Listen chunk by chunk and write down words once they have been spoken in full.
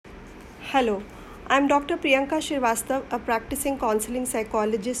Hello, I'm Dr. Priyanka Shrivastava, a practicing counseling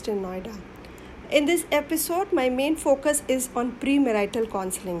psychologist in Noida. In this episode, my main focus is on premarital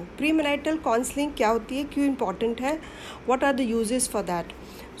counseling. Premarital counseling क्या होती है, क्यों important है, what are the uses for that?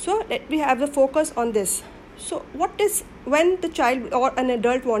 So let me have the focus on this. So what is when the child or an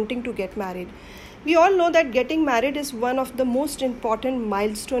adult wanting to get married? We all know that getting married is one of the most important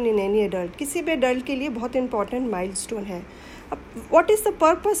milestone in any adult. किसी भी adult के लिए बहुत important milestone है. What is the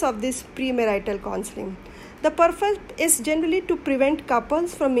purpose of this premarital counseling? The purpose is generally to prevent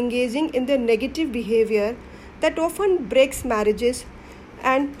couples from engaging in their negative behavior that often breaks marriages,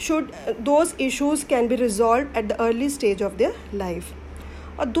 and those issues can be resolved at the early stage of their life.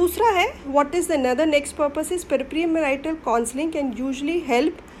 और दूसरा है, what is another next purpose is premarital counseling can usually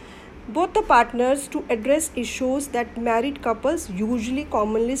help both the partners to address issues that married couples usually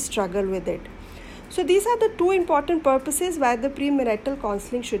commonly struggle with it. So these are the two important purposes why the premarital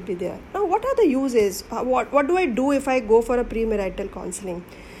counseling should be there. Now, what are the uses? What do I do if I go for a premarital counseling?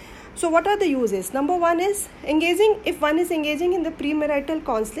 So what are the uses? Number one is if one is engaging in the premarital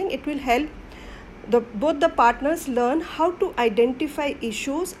counseling, it will help both the partners learn how to identify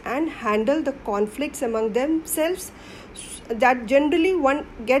issues and handle the conflicts among themselves that generally one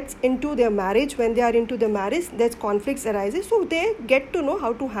gets into their marriage. When they are into the marriage, there's conflicts arises, so they get to know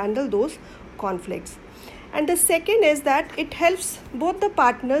how to handle those conflicts. And the second is that it helps both the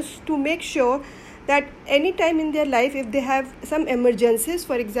partners to make sure that any time in their life, if they have some emergencies,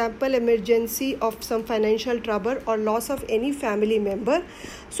 for example emergency of some financial trouble or loss of any family member,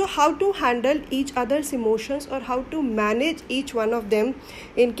 so how to handle each other's emotions or how to manage each one of them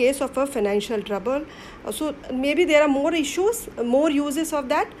in case of a financial trouble. So maybe there are more issues, more uses of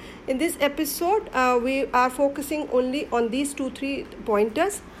that. In this episode we are focusing only on these 2-3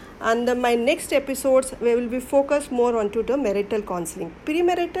 pointers, and my next episodes we will be focused more onto the marital counseling.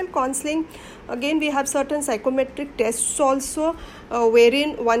 Premarital counseling, again we have certain psychometric tests also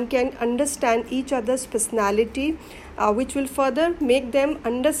wherein one can understand each other's personality, which will further make them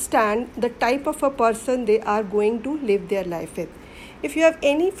understand the type of a person they are going to live their life with. If you have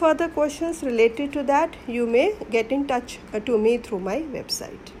any further questions related to that, you may get in touch to me through my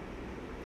website.